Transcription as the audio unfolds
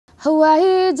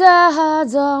हवाई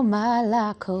जहाजमा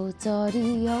लाखौं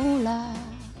चढियौला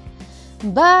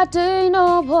बाटै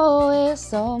नभए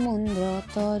समुद्र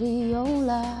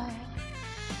तरियौला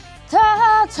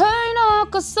थाहा छैन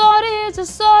कसरी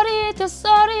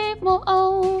त्यसरी म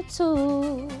आउँछु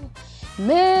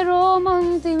मेरो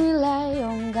मन तिमीलाई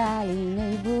अङ्गाली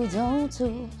नै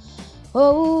बुझाउँछु ओ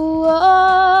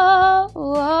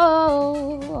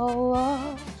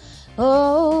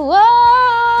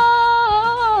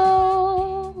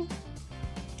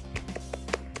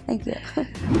थ्याङ्क यू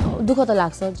दुःख त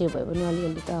लाग्छ जे भयो भने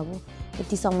अलिअलि त अब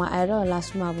यतिसम्म आएर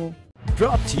लास्टमा अब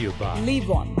Brought to you by Live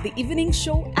On, the evening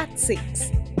show at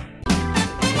 6.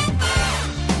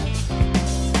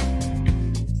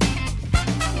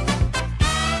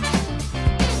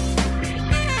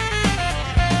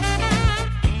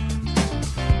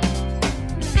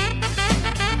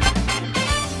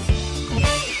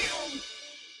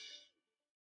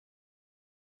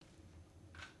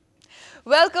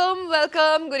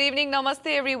 Welcome. Good evening. Namaste,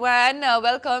 everyone.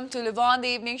 Welcome to Live On, the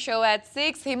evening show at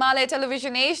 6. Himalaya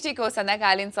Television HD को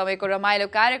सन्ध्याकालीन समयको रमाइलो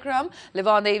कार्यक्रम Live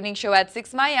On, the evening show at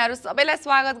 6 मा यहाँहरु सबैलाई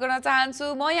स्वागत गर्न चाहन्छु।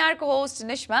 म यहाँको होस्ट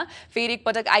निश्मा फेरि एक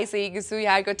पटक आइसकेको छु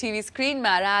यहाँको टिभी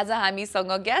स्क्रिनमा र आज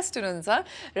हामीसँग गेस्ट हुनुहुन्छ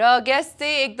र गेस्ट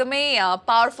चाहिँ एकदमै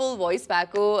पावरफुल भोइस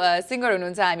भएको सिंगर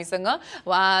हुनुहुन्छ हामीसँग।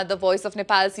 उहाँ the voice of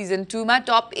Nepal season 2 मा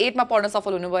टप 8 मा पर्न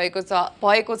सफल हुनुभएको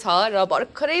छ र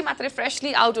भर्खरै मात्रै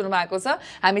फ्रेशली आउट हुनुभएको छ।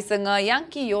 हामीसँग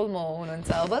याङ्की योल्मो हुनुहुन्छ।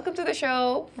 Welcome to the show.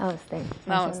 नमस्ते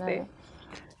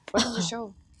welcome to the show.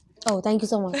 Oh thank you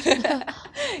so much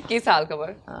के छ हालखबर?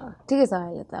 ठिकै छ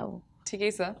अहिले त अब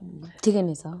ठिकै छ ठिकै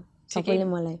नै छ सबैले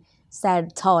मलाई स्याड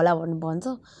छ होला भन्नु भन्छ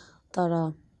तर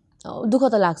दुःख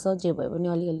त लाग्छ जे भयो भने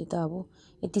अलिअलि त अब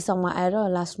यतिसम्म आएर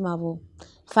लास्टमा अब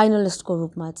फाइनलिस्टको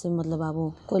रूपमा चाहिँ मतलब अब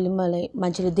कोहीले मलाई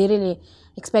मान्छेले धेरैले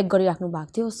एक्सपेक्ट गरिराख्नु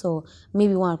भएको थियो सो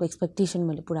मेबी उहाँहरूको एक्सपेक्टेसन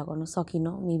मैले पुरा गर्न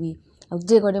सकिनँ मेबी अब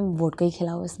जे गरे पनि भोटकै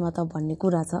खेला हो यसमा त भन्ने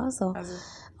कुरा छ सो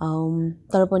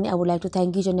तर पनि I would like to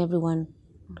thank each and every one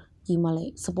कि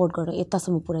मलाई सपोर्ट गरेर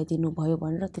यतासम्म पुऱ्याइदिनु भयो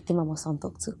भनेर त्यतिमा म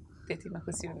सन्तोक छु त्यतिमा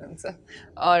खुसी हुनुहुन्छ।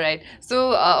 अलराइट सो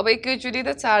अब एकैचोटि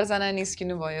त 4 जना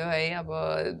निस्किनु भयो है अब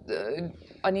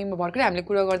अनि भर्खरै हामीले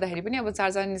कुरा गर्दाखेरि पनि अब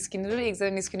 4 जना निस्किनु र 1 जना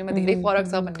निस्किनुमा धेरै फरक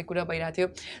छ भन्ने कुरा भइरहेको थियो।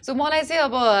 सो मलाई चाहिँ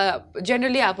अब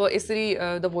जेनरली अब यसरी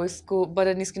द भोइसको बाट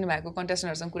निस्किनु भएको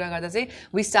कन्टेस्टेन्टहरुसँग कुरा गर्दा चाहिँ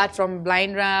we start from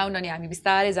blind round अनि हामी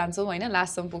बिस्तारै जान्छौँ हैन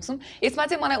लास्टसम्म पुग्छौँ। यसमा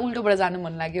चाहिँ मलाई उल्टोबाट जानु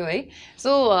मन लाग्यो है।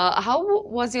 So how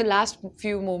was your last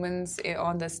few moments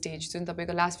on the stage जुन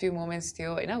तपाईको लास्ट फ्यु मोमेन्ट्स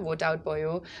थियो हैन भोट आउट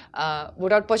भयो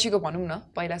भोट आउट पछिको भनौँ न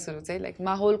पहिला सुरु चाहिँ लाइक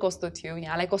माहौल कस्तो थियो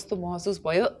यहाँलाई कस्तो महसुस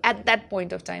भयो at that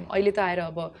point of time अहिले त आएर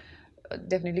अब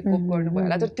डेफिनेटली कोप गर्नुभयो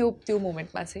होला तर त्यो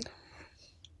मोमेन्टमा चाहिँ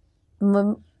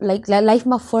लाइक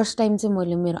लाइफमा फर्स्ट टाइम चाहिँ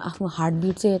मैले मेरो आफ्नो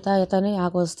हार्टबिट चाहिँ यता नै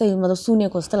आएको जस्तै मतलब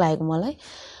सुनेको जस्तो लागेको मलाई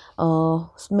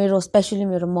मेरो स्पेसली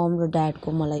मेरो मम र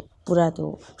ड्याडको मलाई पुरा त्यो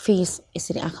फेस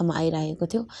यसरी आँखामा आइरहेको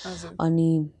थियो अनि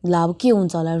ल अब के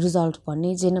हुन्छ होला रिजल्ट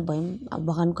भन्ने जे नै भए पनि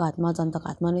भगवानको हातमा जनताको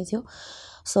हातमा नै थियो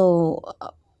सो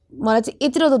मलाई चाहिँ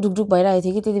यत्रो त ढुकढुक भइरहेको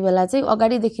थियो कि त्यति बेला चाहिँ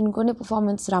अगाडिदेखिको नै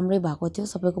पर्फर्मेन्स राम्रै भएको थियो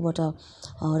सबैकोबाट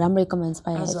राम्रै कमेन्ट्स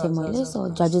पाइरहेको थिएँ मैले सो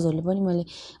जजेसहरूले पनि मैले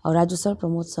राजु सर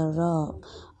प्रमोद सर र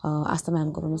आस्था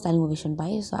म्यामको पनि स्ट्यान्डिङ ओभेसन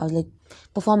पाएँ सो आज लाइक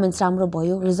पर्फर्मेन्स राम्रो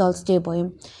भयो रिजल्ट्स जे भयो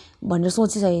भनेर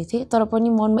सोचिसकेको थिएँ तर पनि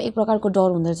मनमा एक प्रकारको डर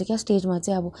हुँदो रहेछ क्या स्टेजमा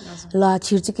चाहिँ अब ल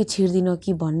छिर्छु कि छिर्दिनँ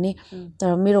कि भन्ने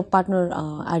तर मेरो पार्टनर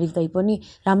आरिफ दाइ पनि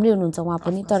राम्रै हुनुहुन्छ उहाँ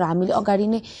पनि तर हामीले अगाडि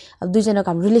नै दुईजनाको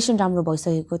हाम्रो रिलेसन राम्रो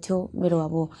भइसकेको थियो मेरो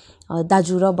अब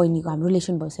दाजु र बहिनीको हाम्रो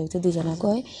रिलेसन भइसकेको थियो दुईजनाको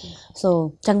है सो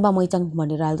चाङबा मैचाङ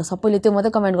भनेर अहिले त सबैले त्यो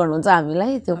मात्रै कमेन्ट गर्नुहुन्छ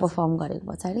हामीलाई त्यो पर्फर्म गरेको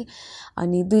पछाडि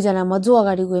अनि दुईजनामा जो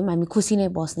अगाडि गयौँ हामी खुसी नै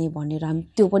बस्ने भनेर हामी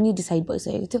त्यो पनि डिसाइड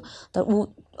भइसकेको थियो तर ऊ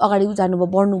अगाडि जानुभयो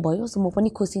बढ्नु भयो सो म पनि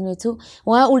खुसी नै छु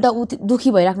उहाँ उल्टा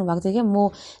दुखी भइराख्नु भएको थियो क्या म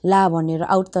ला भनेर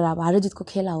आउट तर अब हार जितको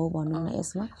खेला हो भनौँ न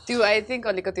यसमा त्यो आई थिंक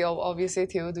अलिकति अभियसै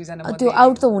थियो दुईजना त्यो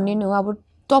आउट त हुने नै हो अब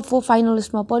टप 4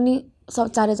 फाइनलिस्टमा पनि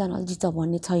सब 4 जना जित्छ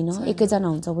भन्ने छैन एकैजना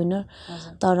हुन्छ विनर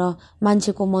तर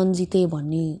मान्छेको मन जिते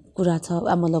भन्ने कुरा छ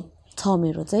मतलब छ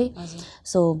मेरो चाहिँ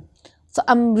so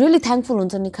I am really thankful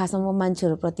हुन्छ नि खासमा म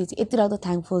मान्छेहरूप्रति चाहिँ यति लाग्दो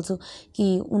थ्याङ्कफुल छु कि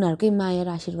उनीहरूकै माया र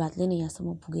आशीर्वादले नै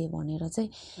यहाँसम्म पुगेँ भनेर चाहिँ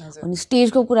अनि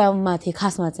स्टेजको कुरामा थिएँ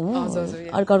खासमा चाहिँ म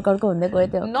अर्को हुँदै गयो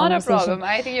त्यो not a problem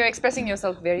I think you are expressing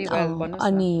yourself very well भन्नुस्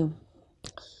अनि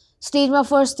स्टेजमा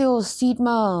फर्स्ट त्यो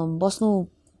सिटमा बस्नु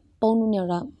पाउनु नि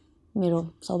एउटा मेरो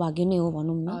सौभाग्य नै हो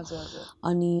भनौँ न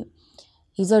अनि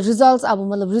हिजो रिजल्ट्स अब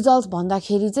मतलब रिजल्ट्स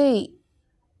भन्दाखेरि चाहिँ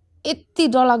यति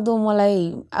डरलाग्दो मलाई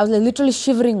अब लिटरली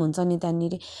शिवरिङ हुन्छ नि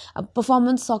त्यहाँनिर अब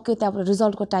पर्फर्मेन्स सक्यो त्यहाँबाट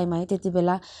रिजल्टको टाइम आयो त्यति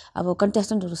बेला अब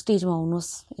कन्टेस्टेन्टहरू स्टेजमा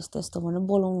आउनुहोस् यस्तो यस्तो भनेर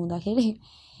बोलाउनु हुँदाखेरि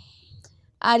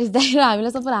आरिस दाइ र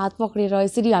हामीलाई सबैलाई हात पक्रेर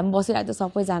यसरी हामी बसिरहेको थियो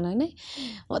सबैजना होइन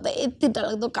म त यति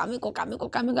डरलाग्दो कामेको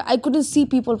I couldn't C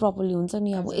people properly हुन्छ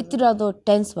नि अब यति डरलाग्दो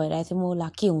टेन्स भइरहेको थियो म ला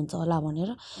के हुन्छ होला भनेर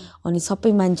अनि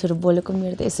सबै मान्छेहरू बोलेको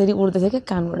मेरो त यसरी उड्दै थियो क्या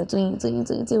कानबाट चुई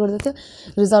उड्दै थियो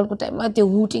रिजल्टको टाइममा त्यो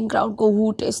हुटिङ क्राउडको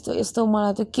हुट यस्तो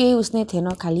मलाई त केही उस नै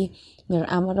थिएन खालि मेरो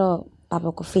आमा र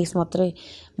पापाको फेस मात्रै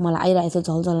मलाई आइरहेको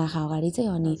थियो झलझल आँखा अगाडि चाहिँ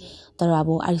अनि तर अब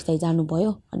आरिस दाइ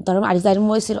जानुभयो अनि तर पनि आरिस दाइ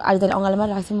म यसरी आरिस दाइले अँगालोमा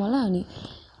राखेको थिएँ मलाई अनि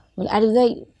मैले आरिस दाइ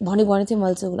भनेको थिएँ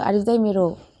मैले चाहिँ उसलाई आरिस दाइ मेरो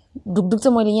ढुकढुक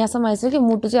चाहिँ मैले यहाँसम्म आइसकेँ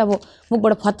मुटु चाहिँ अब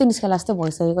मुखबाट फत्तै निस्केला जस्तै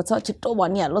भइसकेको छ छिट्टो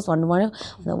भनिहाल्नुहोस् भन्नुभयो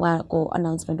अन्त उहाँको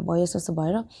अनाउन्समेन्ट भयो यस्तो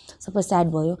भएर सबै स्याड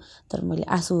भयो तर मैले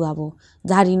आँसु अब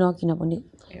झारिनँ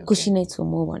किनभने खुसी नै छु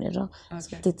म भनेर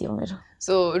त्यति हो मेरो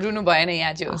सो रुनु भएन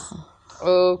यहाँ चाहिँ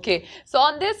okay so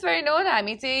on this very note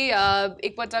हामी चाहिँ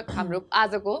एकपटक हाम्रो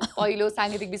आजको पहिलो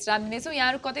साङ्गीतिक विश्राम दिनेछौँ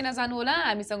यहाँहरू कतै नजानु होला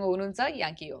हामीसँग हुनुहुन्छ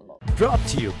Yangki Yolmo Brought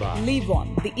to you by Live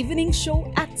On, the evening show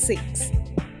at 6.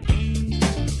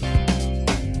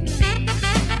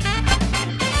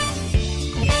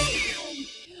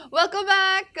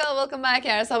 Welcome back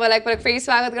यहाँ सबैलाई एकपटक फेरि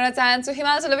स्वागत गर्न चाहन्छु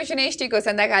हिमालय टेलिभिजन एचडीको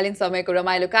सन्ध्याकालीन समयको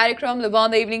रमाइलो कार्यक्रम leave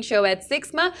on the evening so at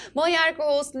 6 मा म यहाँको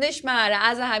होस्ट निश्मा र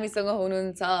आज हामीसँग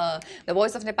हुनुहुन्छ the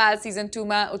voice of Nepal season 2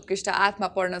 मा उत्कृष्ट 8 मा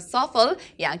पढ्न सफल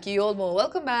Yangki Yolmo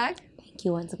welcome back Thank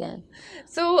you once again.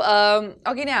 So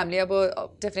अघि नै हामीले अब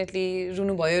डेफिनेटली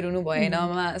रुनु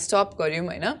भएनमा स्टप गऱ्यौँ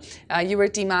होइन you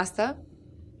were team Astha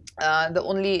the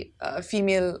only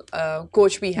female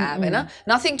coach we have होइन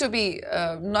nothing to be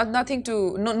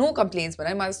no complaints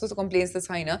भने मलाई त्यस्तो complaints त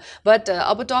छैन but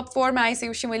अब टप 4 मा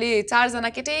आइसकेपछि मैले 4 जना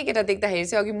केटा देख्दाखेरि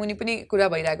चाहिँ अघि मुनि पनि कुरा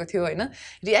भइरहेको थियो होइन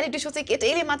रियालिटी सो चाहिँ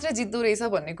केटैले मात्र जित्दो रहेछ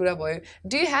भन्ने कुरा भयो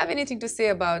do you have anything to say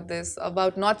about this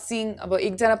about not seeing अब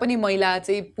एकजना पनि महिला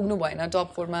चाहिँ पुग्नु भएन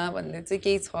टप 4 मा भन्ने चाहिँ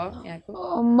केही छ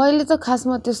यहाँको मैले त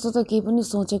खासमा त्यस्तो त केही पनि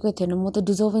सोचेकै थिएन म त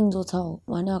डिजर्भिङ जो छ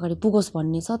होइन अगाडि पुगोस्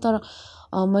भन्ने छ तर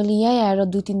मैले यहाँ आएर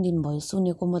 2-3 दिन भयो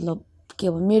सुनेको मतलब के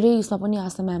भयो मेरै उसमा पनि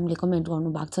आस्था म्यामले कमेन्ट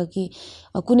गर्नुभएको छ कि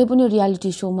कुनै पनि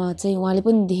रियालिटी सोमा चाहिँ उहाँले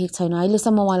पनि देखेको छैन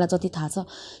अहिलेसम्म उहाँलाई जति थाहा छ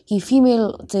कि फिमेल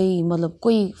चाहिँ मतलब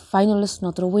कोही फाइनलिस्ट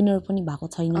नत्र विनर पनि भएको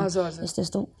छैन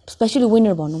यस्तो स्पेसली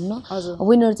विनर भनौँ न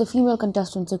विनर चाहिँ फिमेल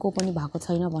कन्टेस्टेन्ट चाहिँ को पनि भएको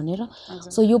छैन भनेर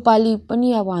सो यो पालि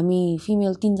पनि अब हामी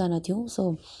फिमेल 3 जना थियौँ सो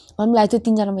मलाई लाग्थ्यो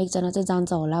 3 जनामा एकजना चाहिँ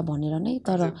जान्छ होला भनेर नै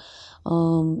तर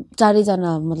 4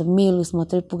 जना मतलब मेल उस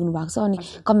मात्रै पुग्नु भएको छ अनि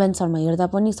कमेन्ट्सहरूमा हेर्दा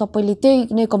पनि सबैले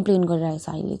त्यही नै कम्प्लेन गरिरहेको छ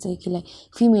अहिले चाहिँ कि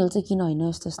फिमेल चाहिँ किन होइन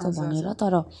यस्तो भनेर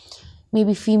तर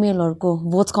मेबी फिमेलहरूको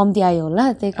भोट्स कम्ती आयो होला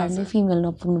त्यही कारणले फिमेल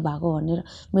नपुग्नु भएको भनेर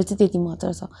मेरो चाहिँ त्यति मात्र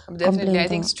छ definitely I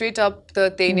think straight up त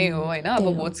त्यही नै हो होइन अब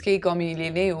भोट्सकै कमीले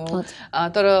नै हो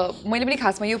तर मैले पनि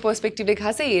खासमा यो पर्सपेक्टिभले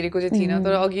खासै हेरेको चाहिँ थिइनँ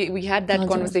तर अघि we had that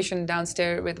conversation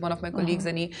downstair with one of my colleagues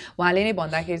अनि उहाँले नै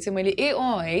भन्दाखेरि चाहिँ मैले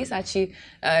है साँच्ची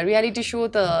रियालिटी सो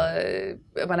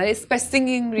त भनेर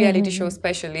सिङ्गिङ रियालिटी सो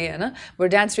स्पेसली होइन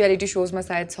डान्स रियालिटी सोजमा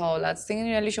सायद छ होला सिङ्गिङ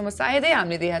रियालिटी सोमा सायदै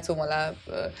हामीले देखाएको छौँ होला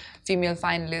female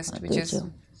finalist which is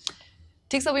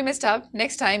ठीक छ we missed out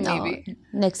next time maybe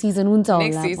next season हुन्छ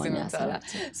होला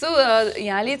so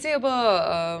यहाँले चाहिँ अब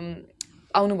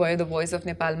आउनुभयो द भोइस अफ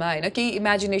नेपालमा होइन केही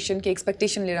इमेजिनेसन केही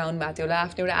एक्सपेक्टेसन लिएर आउनु भएको थियो होला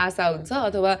आफ्नो एउटा आशा हुन्छ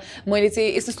अथवा मैले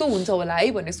चाहिँ यस्तो हुन्छ होला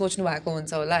है भन्ने सोच्नु भएको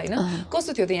हुन्छ होला होइन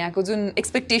कस्तो थियो त यहाँको जुन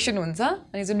एक्सपेक्टेसन हुन्छ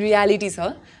अनि जुन रियालिटी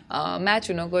छ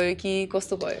म्याच हुन गयो कि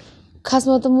कस्तो भयो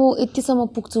खासमा त म यतिसम्म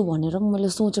पुग्छु भनेर मैले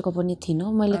सोचेको पनि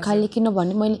थिइनँ मैले खालि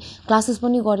किनभने मैले क्लासेस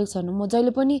पनि गरेको छैन म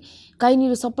जहिले पनि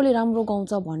कहीँनिर सबैले राम्रो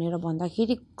गाउँछ भनेर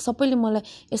भन्दाखेरि सबैले मलाई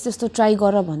यस्तो यस्तो ट्राई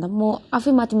गर भन्दा म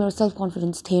आफै माथि मेरो सेल्फ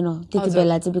कन्फिडेन्स थिएन त्यति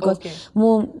बेला चाहिँ बिकज म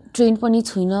ट्रेन पनि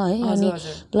छुइनँ है अनि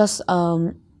प्लस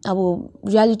अब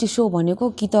रियालिटी सो भनेको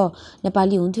कि त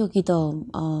नेपाली हुन्थ्यो कि त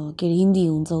के अरे हिन्दी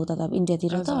हुन्छ उता त अब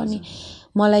इन्डियातिर त अनि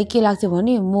मलाई के लाग्थ्यो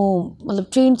भने म मतलब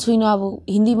ट्रेन छुइनँ अब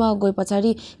हिन्दीमा गए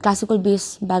पछाडि क्लासिकल बेस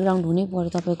ब्याकग्राउन्ड हुनै पर्यो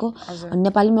तपाईँको अनि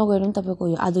नेपालीमा गएर पनि तपाईँको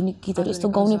यो आधुनिक गीतहरू यस्तो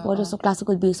गाउनै पर्यो सो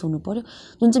क्लासिकल बेस हुनु पर्यो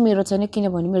जुन चाहिँ मेरो छैन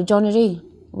किनभने मेरो जनरै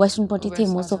वेस्टर्नपट्टि थिएँ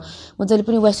म सो म जहिले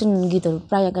पनि वेस्टर्न गीतहरू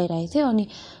प्रायः गाइरहेको थिएँ अनि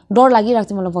डर लागिरहेको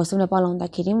थियो मलाई भोइस अफ नेपाल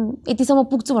आउँदाखेरि पनि यतिसम्म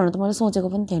पुग्छु भनेर त मैले सोचेको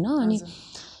पनि थिएन अनि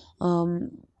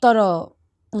तर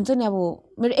हुन्छ नि अब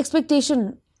मेरो एक्सपेक्टेसन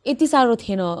यति साह्रो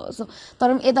थिएन तर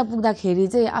पनि यता पुग्दाखेरि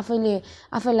चाहिँ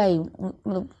आफैलाई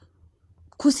मतलब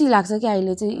खुसी लाग्छ कि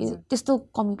अहिले चाहिँ त्यस्तो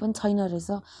कमी पनि छैन रहेछ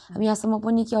अब यहाँसम्म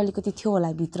पनि के अलिकति थियो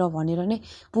होला भित्र भनेर नै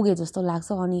पुगे जस्तो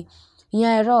लाग्छ अनि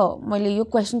यहाँ आएर मैले यो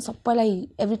क्वेसन सबैलाई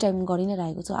एभ्री टाइम गरि नै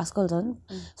रहेको छु आजकल झन्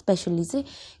स्पेसल्ली चाहिँ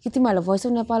कि तिमीहरूलाई भोइस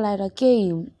अफ नेपाल आएर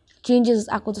केही चेन्जेस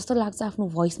आएको जस्तो लाग्छ आफ्नो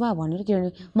भोइसमा भनेर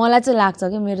किनभने मलाई चाहिँ लाग्छ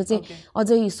कि मेरो चाहिँ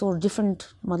अझै स्वर डिफ्रेन्ट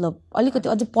मतलब अलिकति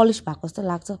अझै पलिस भएको जस्तो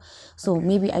लाग्छ so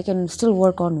maybe I can still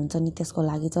work on हुन्छ नि त्यसको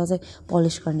लागि चाहिँ अझै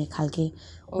पलिस गर्ने खालके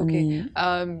ओके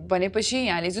भनेपछि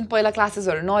यहाँले जुन पहिला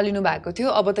क्लासेसहरू नलिनु भएको थियो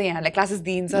अब त यहाँलाई क्लासेस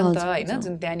दिइन्छ नि त होइन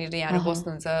जुन त्यहाँनिर यहाँहरू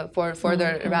बस्नुहुन्छ फर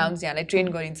फर्दर राउन्ड्स यहाँलाई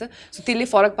ट्रेन गरिन्छ सो त्यसले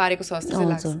फरक पारेको छ जस्तो चाहिँ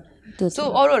लाग्छ सो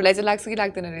अरूहरूलाई चाहिँ लाग्छ कि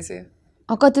लाग्दैन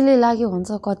रहेछ कतिले लाग्यो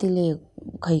भन्छ कतिले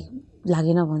खै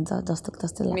लागेन भन्छ जस्तो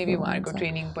त्यस्तै लाग्छ मेबी उहाँहरूको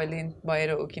ट्रेनिङ पहिले भएर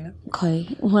हो किन खै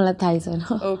मलाई थाहै छैन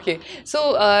ओके सो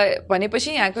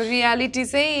भनेपछि यहाँको रियालिटी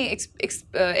चाहिँ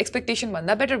एक्सपेक्टेसन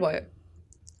भन्दा बेटर भयो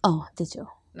त्यो चाहिँ हो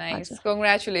Nice.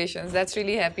 Congratulations. That's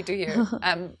really happy to hear.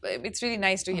 It's really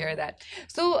nice to hear that.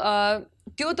 So,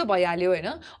 त्यो त भइहाल्यो होइन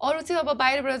अरू चाहिँ अब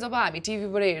बाहिरबाट जब हामी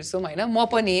टिभीबाट हेर्छौँ होइन म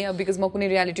पनि बिकज म कुनै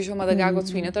रियालिटी सोमा त गएको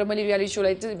छुइनँ तर मैले रियालिटी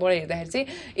सोलाई चाहिँ बाट हेर्दाखेरि चाहिँ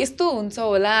यस्तो हुन्छ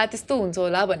होला त्यस्तो हुन्छ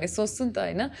होला भन्ने सोच्छु नि त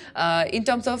होइन इन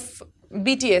टर्म्स अफ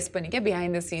बिटिएस पनि क्या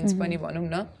बिहाइन्ड द सिन्स पनि भनौँ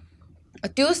न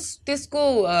त्यसको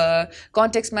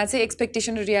कन्टेक्स्टमा चाहिँ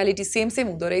एक्सपेक्टेसन र रियालिटी सेम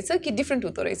हुँदो रहेछ कि डिफ्रेन्ट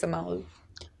हुँदो रहेछ माहौल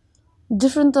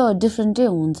डिफ्रेन्ट त डिफ्रेन्टै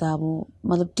हुन्छ अब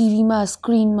मतलब टिभीमा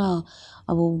स्क्रिनमा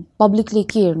अब पब्लिकले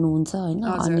के हेर्नुहुन्छ होइन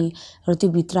अनि र त्यो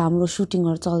भित्र हाम्रो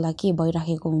सुटिङहरू चल्दा के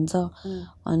भइराखेको हुन्छ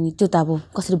अनि त्यो त अब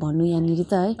कसरी भन्नु यहाँनिर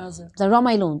त है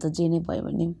रमाइलो हुन्छ जे नै भयो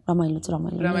भने रमाइलो चाहिँ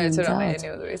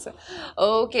रमाइलो हुन्छ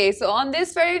okay so on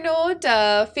this very note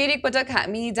फेरि एकपटक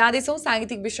हामी जाँदैछौँ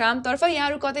साङ्गीतिक विश्रामतर्फ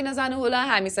यहाँहरू कतै नजानु होला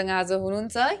हामीसँग आज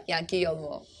हुनुहुन्छ Yangki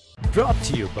Yolmo Brought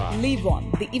to you by Live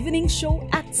On, the evening show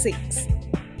at 6.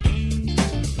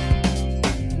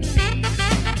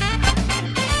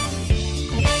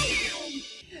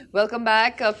 Welcome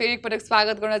back फेरि एकपटक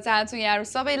स्वागत गर्न चाहन्छु यहाँहरू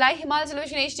सबैलाई हिमालय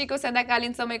टेलिभिजन एचडीको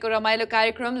सन्ध्याकालीन समयको रमाइलो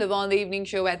कार्यक्रम leave on the evening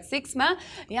so at 6मा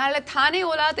यहाँलाई थाहा नै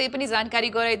होला त्यही पनि जानकारी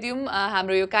गराइदिउँ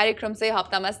हाम्रो यो कार्यक्रम चाहिँ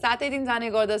हप्तामा 7 दिन जाने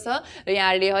गर्दछ र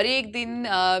यहाँहरूले हरेक दिन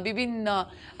विभिन्न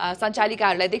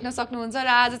सञ्चालिकाहरूलाई देख्न सक्नुहुन्छ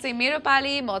र आज चाहिँ मेरो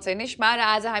पाली म चाहिँ निष्मा र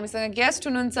आज हामीसँग गेस्ट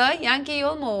हुनुहुन्छ Yangki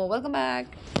Yolmo welcome back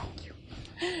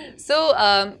so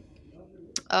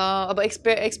अब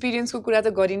एक्सपिरियन्सको कुरा त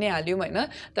गरि नै हाल्यौँ होइन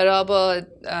तर अब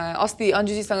अस्ति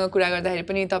अन्जुजीसँग कुरा गर्दाखेरि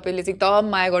पनि तपाईँले चाहिँ एकदम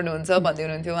माया गर्नुहुन्छ भन्दै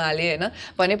हुनुहुन्थ्यो उहाँले होइन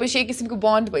भनेपछि एक किसिमको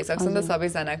बन्ड भइसक्छ नि त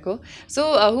सबैजनाको so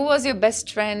who was your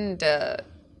best friend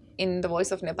in the voice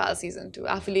of Nepal season 2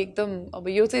 आफूले एकदम अब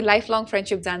यो चाहिँ लाइफ लङ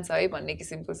फ्रेन्डसिप जान्छ है भन्ने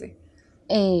किसिमको चाहिँ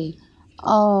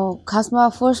खासमा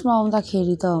फर्स्टमा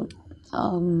आउँदाखेरि त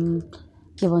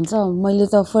के भन्छ मैले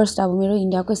त फर्स्ट अब मेरो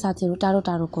इन्डियाकै साथीहरू टाढो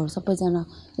टाढोको सबैजना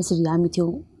यसरी हामी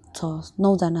थियौँ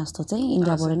 6-9 जना जस्तो चाहिँ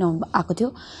इन्डियाबाट नै आएको थियो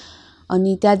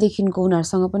अनि त्यहाँदेखिको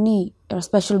उनीहरूसँग पनि एउटा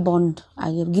स्पेसल बन्ड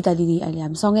अहिले गीता दिदी अहिले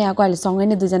हामी सँगै आएको अहिले सँगै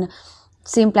नै दुईजना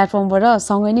सेम प्लेटफर्मबाट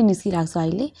सँगै नै निस्किरहेको छ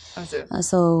अहिले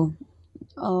सो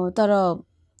तर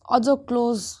अझ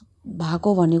क्लोज भएको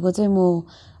भनेको चाहिँ म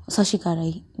शशिका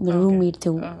राई मेरो रुममेट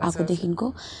थियो आएकोदेखिको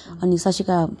अनि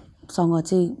शशिकासँग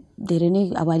चाहिँ धेरै नै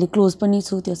अब अहिले क्लोज पनि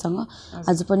छु त्योसँग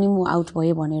आज पनि म आउट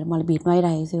भएँ भनेर मलाई भेट्न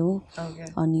आइरहेको थियो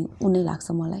अनि उनी लाग्छ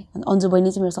मलाई अनि अन्जु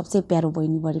बहिनी चाहिँ मेरो सबसे प्यारो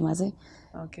बहिनी भरिमा चाहिँ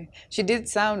ओके सी डिड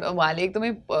साउन्ड उहाँले एकदमै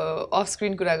अफ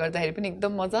स्क्रिन कुरा गर्दाखेरि पनि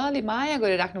एकदम मजाले माया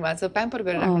गरेर राख्नु भएको छ प्याम्पर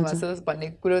गरेर राख्नु भएको छ भन्ने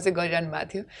कुरो चाहिँ गरिरहनु भएको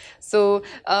थियो सो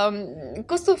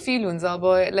कस्तो फिल हुन्छ अब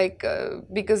लाइक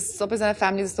बिकज सबैजना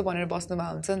फ्यामिली जस्तो भनेर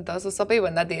बस्नुभएको हुन्छ नि त सो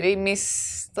सबैभन्दा धेरै मिस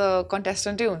त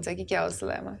कन्टेस्टेन्टै हुन्छ कि क्या जस्तो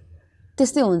लाग्यो मलाई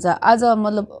त्यस्तै हुन्छ आज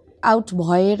मतलब आउट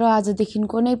भएर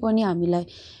आजदेखिको नै पनि हामीलाई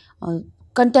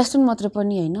कन्टेस्टेन्ट मात्र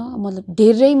पनि होइन मतलब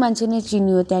धेरै मान्छे नै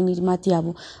चिन्यो त्यहाँनिर माथि अब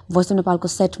भोइस अफ नेपालको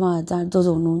सेटमा जहाँ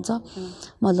जो हुनुहुन्छ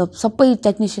मतलब सबै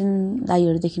टेक्निसियन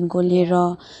दाइहरूदेखिको लिएर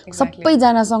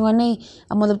सबैजनासँग नै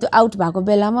मतलब त्यो आउट भएको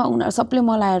बेलामा उनीहरू सबले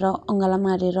मलाई आएर अङ्गाला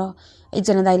मारेर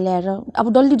एकजना दाइ ल्याएर अब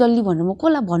डल्ली डल्ली भनेर म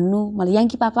कसलाई भन्नु मलाई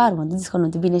याङ्की पापाहरू भन्दै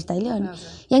जिस्काउनुहुन्थ्यो विनेश दाइले अनि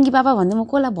याङ्की पापा भन्दै म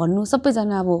कसलाई भन्नु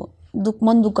सबैजना अब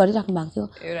मन दुःख गरिराख्नु भएको थियो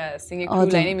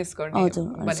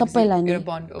हजुर सबैलाई नै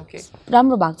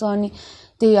राम्रो भएको छ अनि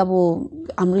त्यही अब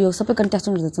हाम्रो यो सबै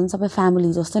कन्टेस्टेन्टहरू छन् सबै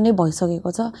फ्यामिली जस्तो नै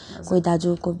भइसकेको छ कोही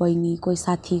दाजु कोही बहिनी कोही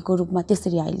साथीको रूपमा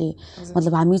त्यसरी अहिले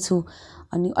मतलब हामी छु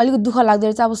अनि अलिकति दुःख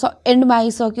लाग्दै चाहिँ अब एन्डमा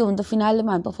आइसक्यो हुन त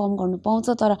फिनालेमा हामी पर्फर्म गर्नु पाउँछ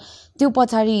तर त्यो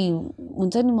पछाडि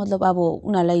हुन्छ नि मतलब अब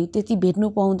उनीहरूलाई त्यति भेट्नु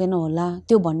पाउँदैन होला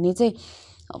त्यो भन्ने चाहिँ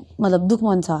मतलब दुःख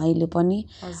मन छ अहिले पनि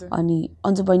अनि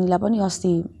अन्जु बहिनीलाई पनि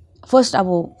अस्ति फर्स्ट अब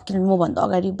किनभने मभन्दा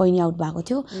अगाडि बहिनी आउट भएको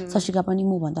थियो शशिका पनि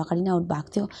मभन्दा अगाडि नै आउट भएको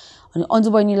थियो अनि अन्जु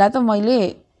बहिनीलाई त मैले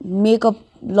मेकअप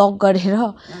लक गरेर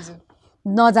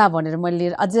नजा भनेर मैले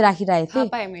अझै राखिरहेको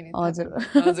थिएँ हजुर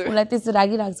उसलाई त्यस्तो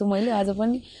राखिरहेको छु मैले आज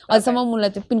पनि अझसम्म मलाई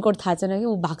त्यो पिनकोड थाहा छैन कि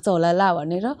ऊ भाग्छ होला ला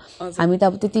भनेर हामी त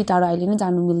अब त्यति टाढो अहिले नै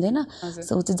जानु मिल्दैन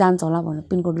सो ऊ चाहिँ जान्छ होला भनेर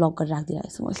पिनकोड लक गरेर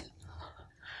राखिदिइरहेको छु मैले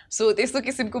सो त्यस्तो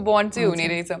किसिमको बन्ड चाहिँ हुने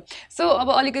रहेछ सो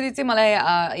अब अलिकति चाहिँ मलाई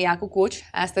यहाँको कोच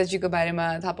आस्थाजीको बारेमा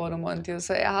थाहा पाउनु मन थियो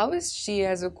so how is C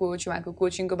as a coach उहाँको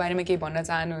कोचिङको बारेमा केही भन्न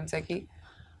चाहनुहुन्छ कि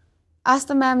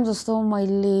आस्था म्याम जस्तो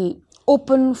मैले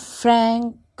ओपन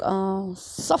फ्र्याङ्क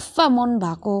सफा मन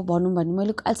भएको भनौँ भने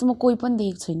मैले अहिलेसम्म कोही पनि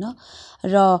देखेको छुइनँ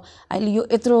र अहिले यो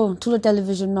यत्रो ठुलो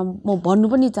टेलिभिजनमा म भन्नु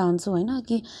पनि चाहन्छु होइन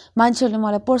कि मान्छेहरूले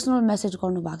मलाई पर्सनल मेसेज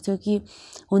गर्नुभएको थियो कि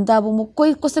हुन त अब म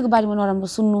कोही कसैको बारेमा नराम्रो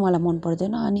सुन्नु मलाई मन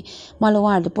पर्दैन अनि मलाई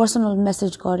उहाँहरूले पर्सनल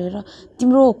मेसेज गरेर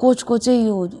तिम्रो कोचको चाहिँ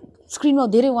यो स्क्रिनमा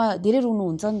धेरै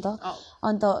रुनुहुन्छ नि त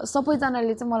अन्त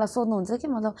सबैजनाले चाहिँ मलाई सोध्नुहुन्छ कि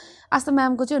मतलब आस्था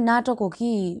म्यामको चाहिँ नाटक हो कि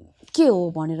के हो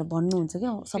भनेर भन्नुहुन्छ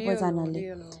क्या सबैजनाले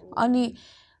अनि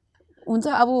हुन्छ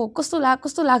अब कस्तो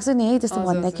लाग्छ नि है त्यस्तो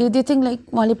भन्दाखेरि दे थिङ्क लाइक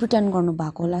उहाँले प्रिटेन्ड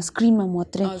गर्नुभएको होला स्क्रिनमा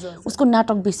मात्रै उसको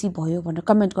नाटक बेसी भयो भनेर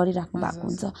कमेन्ट गरिराख्नु भएको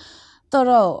हुन्छ तर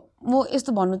म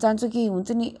यस्तो भन्नु चाहन्छु कि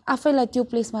हुन्छ नि आफैलाई त्यो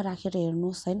प्लेसमा राखेर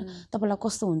हेर्नुहोस् होइन तपाईँलाई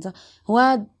कस्तो हुन्छ उहाँ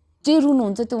जे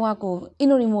रुनुहुन्छ त्यो उहाँको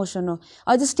इनर इमोसन हो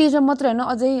अझै स्टेजमा मात्रै होइन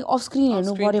अझै अफ स्क्रिन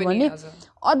हेर्नु पऱ्यो भने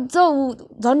अझ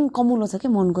झन् कमुलो छ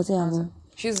क्या मनको चाहिँ अब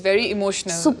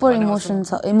सुपर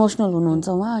इमोसनल हुनुहुन्छ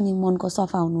उहाँ अनि मनको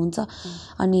सफा हुनुहुन्छ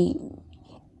अनि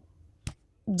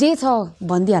जे छ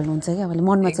भनिदिइहाल्नुहुन्छ क्या मैले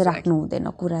मनमा चाहिँ राख्नु हुँदैन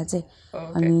कुरा चाहिँ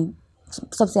अनि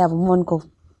सबसे अब मनको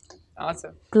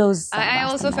close I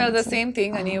also fail the same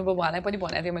thing अनि अब उहाँलाई पनि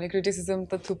भनेको थिएँ मैले क्रिटिसिजम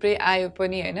त थुप्रै आयो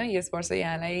पनि होइन यस वर्ष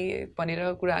यहाँलाई भनेर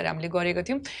कुराहरू हामीले गरेको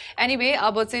थियौँ एनिवे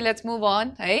अब चाहिँ लेट्स मुभ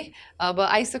अन है अब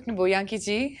आइसक्नुभयो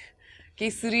याङ्कीजी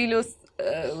केही सुरिलो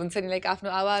हुन्छ नि लाइक आफ्नो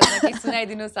आवाजमा केही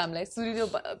सुनाइदिनुहोस् हामीलाई सुरिलो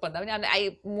भन्दा पनि हामीलाई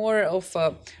मोर अफ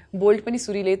बोल्ड पनि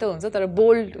सुरिलै त हुन्छ तर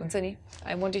बोल्ड हुन्छ नि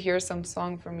I want to hear some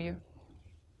song from you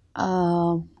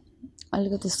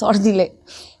अलिकति सर्दीले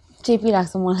चेपिरहेको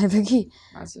छ मलाई त कि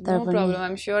तर प्रब्लम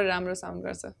आइम स्योर राम्रो साउन्ड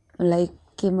गर्छ लाइक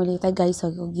के मैले यता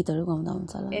गाइसकेको गीतहरू गाउँदा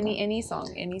हुन्छ होला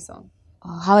एनी सङ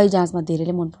हवाई जहाजमा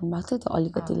धेरैले मन पर्नु भएको थियो त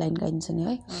अलिकति लाइन गाइन्छ नि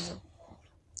है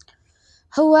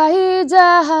हवाई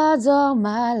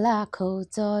जहाजमा लाखौँ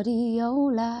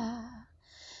चढियौला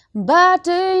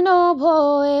बाटै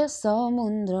नभए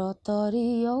समुद्र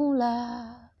तरियौला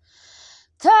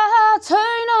थाहा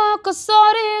छैन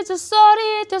कसरी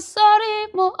जसरी त्यसरी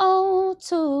म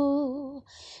आउँछु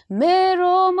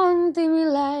मेरो मन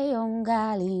तिमीलाई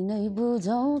अङ्गाली नै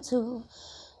बुझाउँछु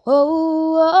ओ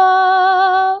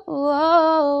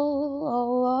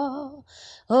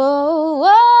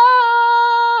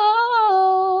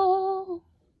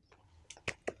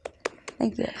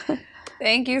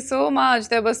Thank you so much.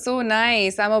 That was so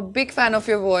nice. I'm a big fan of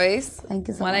your voice. Thank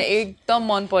you so much. मलाई एकदम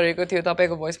मन परेको थियो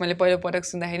तपाईको भोइस मैले पहिलो पटक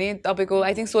सुन्दाखेरि तपाईको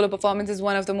I think solo performance is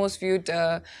one of the most viewed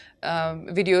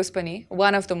videos पनि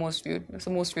one of the most viewed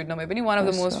नभए पनि one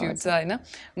of the most viewed छ हैन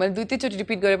मैले दुई तीन चोटी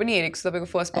रिपिट गरे पनि हेरेको छु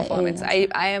तपाईको first performance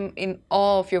I am in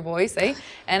awe of your voice है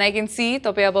and I can see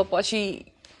तपाई अब पछि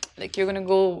like you're going to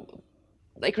go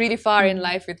like really far in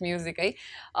life with music है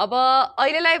अब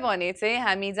अहिलेलाई भने चाहिँ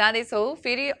हामी जाँदैछौँ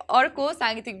फेरि अर्को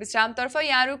साङ्गीतिक विश्रामतर्फ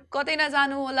यहाँहरू कतै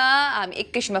नजानु होला हामी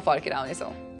एकैछिनमा फर्केर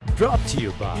आउनेछौँ Brought to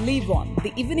you by Live On,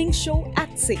 the evening show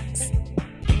at 6.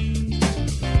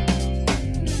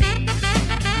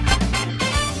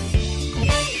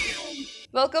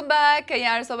 Welcome back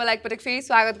यहाँहरू सबैलाई एकपटक फेरि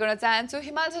स्वागत गर्न चाहन्छु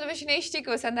हिमाल टेलिभिजन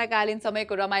एचडीको सन्ध्याकालीन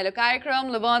समयको रमाइलो कार्यक्रम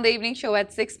leave on the evening so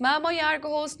at 6 मा म यहाँहरूको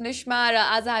होस्ट निश्मा र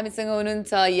आज हामीसँग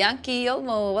हुनुहुन्छ Yangki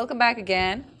Yolmo welcome back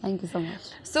again thank you so much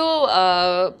so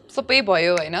सबै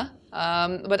भयो होइन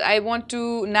but I want to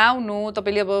now no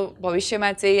तपाईँले अब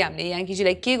भविष्यमा चाहिँ हामीले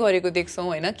याङ्कीजीलाई के गरेको देख्छौँ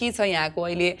होइन के छ यहाँको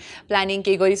अहिले प्लानिङ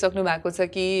केही गरिसक्नु भएको छ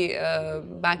कि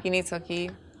बाँकी नै छ कि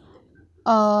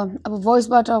अब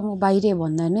भोइसबाट म बाहिरै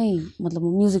भन्दा नै मतलब म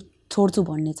म्युजिक छोड्छु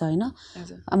भन्ने छ होइन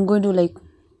I'm going to like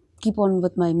keep on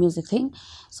with my music thing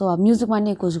so अब म्युजिकमा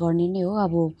नै कोच गर्ने नै हो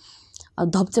अब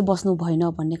धप चाहिँ बस्नु भएन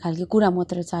भन्ने खालको कुरा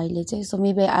मात्र छ अहिले चाहिँ so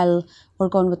maybe oil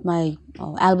work on with my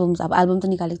albums अब एल्बम त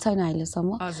निकालेको छैन अहिलेसम्म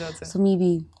सो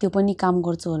मेबी त्यो पनि काम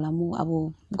गर्छु होला म अब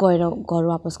गएर घर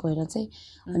वापस गएर चाहिँ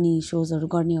अनि सोजहरू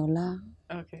गर्ने होला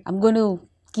I'm going to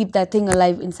keep that thing a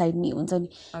live inside me हुन्छ नि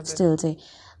स्टिल चाहिँ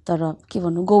तर के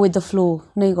भन्नु गो विथ द फ्लो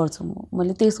नै गर्छु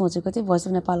मैले त्यही सोचेको थिएँ भोइस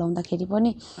अफ नेपाल आउँदाखेरि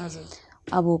पनि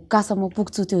अब कहाँसम्म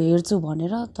पुग्छु त्यो हेर्छु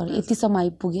भनेर तर यतिसम्म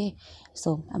आइपुगेँ so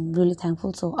I'm really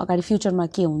thankful so अगाडि फ्युचरमा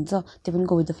के हुन्छ त्यो पनि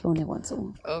गो विथ द फ्लो नै भन्छु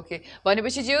ओके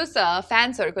भनेपछि जे होस्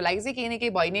फ्यान्सहरूको लागि चाहिँ केही न केही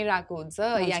भइ नै रहेको हुन्छ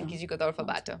याङ्कीजीको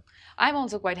तर्फबाट I am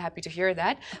also quite happy to hear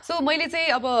that so मैले चाहिँ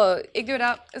अब एक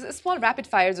दुईवटा स्मल ऱ्यापिड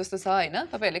फायर जस्तो छ होइन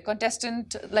तपाईँहरूले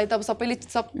कन्टेस्टेन्टलाई त अब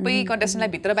सबै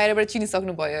कन्टेस्टेन्टलाई भित्र बाहिरबाट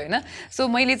चिनिसक्नु भयो होइन सो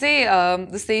मैले चाहिँ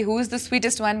जस्तै हु इज द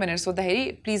स्विटेस्ट वान भनेर सोद्धाखेरि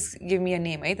please give me a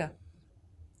name है त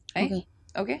है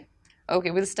okay okay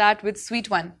will start with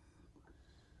sweet one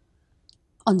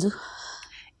Anju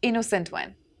Innocent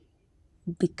one.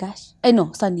 Bikash. No,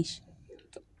 Sanish.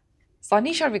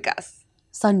 Sanish or Vikas?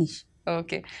 Sanish.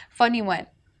 Okay. Funny one.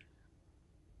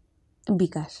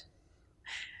 Bikash.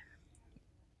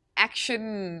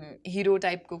 Action hero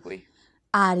type ko koi.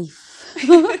 Arif.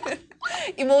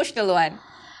 Emotional one.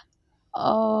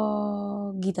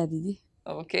 Geeta Didi.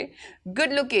 Okay.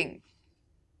 Good looking.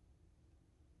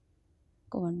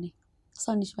 Go on.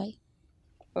 Sanish bhai.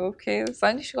 Okay.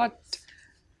 Sanish got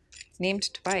named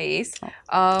twice.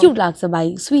 Cute लाग्छ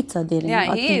भाइ sweet छ धेरै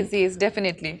Yeah, he is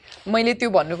definitely. मैले त्यो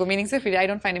भन्नुको meaning चाहिँ फेरि I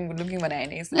don't find him good looking भने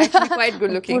हैन. He's actually quite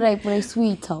good looking. पुरै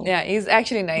स्वीट छ. Yeah, he's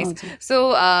actually nice. So,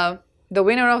 the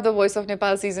winner of the Voice of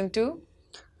Nepal season 2?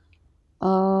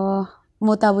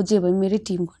 म त अब जे भयो मेरै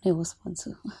टिमको नै होस्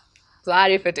भन्छु. So,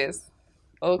 Arif it is.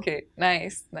 Okay,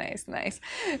 nice.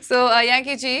 So,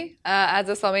 Yankee ji, as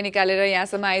a समय निकालेर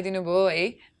यहाँसम्म आइदिनु भयो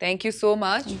है. Thank you so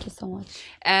much. Thank you so much.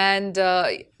 And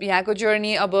यहाँको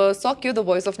journey अब सक्यो The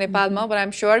Voice of Nepalमा, but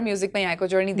I'm sure musicमा यहाँको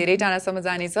journey धेरै टाढासम्म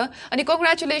जानेछ. अनि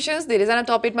congratulations, धेरैजना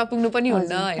top 8मा पुग्नु पनि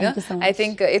हुन्न हैन. I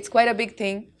think it's quite a big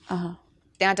thing.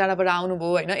 त्यहाँ टाढाबाट आउनुभयो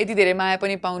होइन यति धेरै माया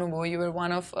पनि पाउनुभयो you were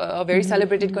one of very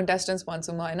celebrated contestants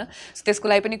भन्छु म होइन सो त्यसको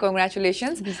लागि पनि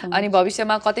कङ्ग्रेचुलेसन्स अनि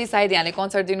भविष्यमा कतै सायद यहाँले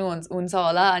कन्सर्ट दिनुहुन्छ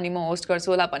होला अनि म होस्ट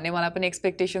गर्छु होला भन्ने मलाई पनि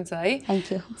एक्सपेक्टेसन छ है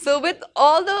thank you so with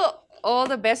all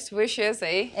the best wishes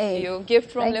your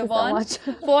gift from Levon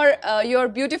for your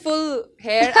beautiful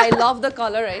hair I love the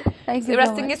color Thank you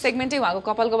so much segment उहाँको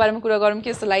कपालको बारेमा कुरा गरौँ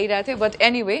कि जस्तो लागिरहेको थियो but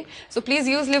anyway so please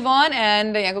use Levon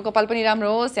and यहाँको कपाल पनि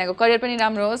राम्रो होस् यहाँको करियर पनि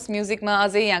राम्रो होस् म्युजिकमा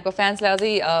अझै यहाँको फ्यान्सलाई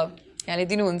अझै यहाँले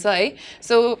दिनुहुन्छ है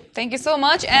so thank you so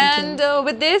much and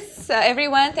with this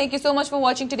everyone thank you so much for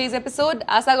watching today's episode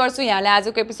आशा गर्छु यहाँले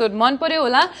आजको एपिसोड मन पर्यो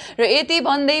होला र यति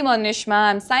भन्दै मनिष्मा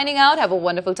I'm signing out have a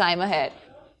wonderful time ahead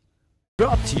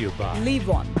Brought to you by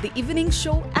Live On, the evening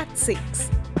show at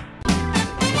 6.